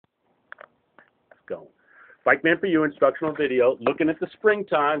going. Bike Man for You instructional video, looking at the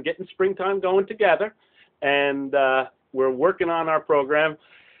springtime, getting springtime going together, and we're working on our program,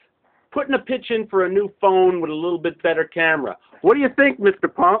 putting a pitch in for a new phone with a little bit better camera. What do you think,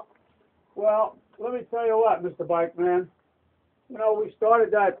 Mr. Pump? Well, let me tell you what, Mr. Bike Man. You know, we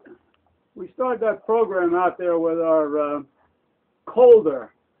started that program out there with our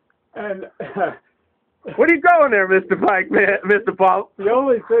Colder, and Where are you going there, Mr. Bike Man, Mr. Pump? the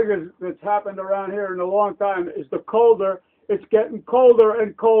only thing that's happened around here in a long time is the Colder. It's getting colder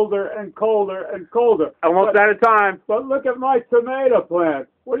and colder and colder and colder. Almost out of time. But look at my tomato plant.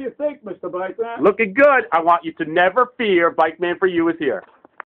 What do you think, Mr. Bike Man? Looking good. I want you to never fear. Bike Man for You is here.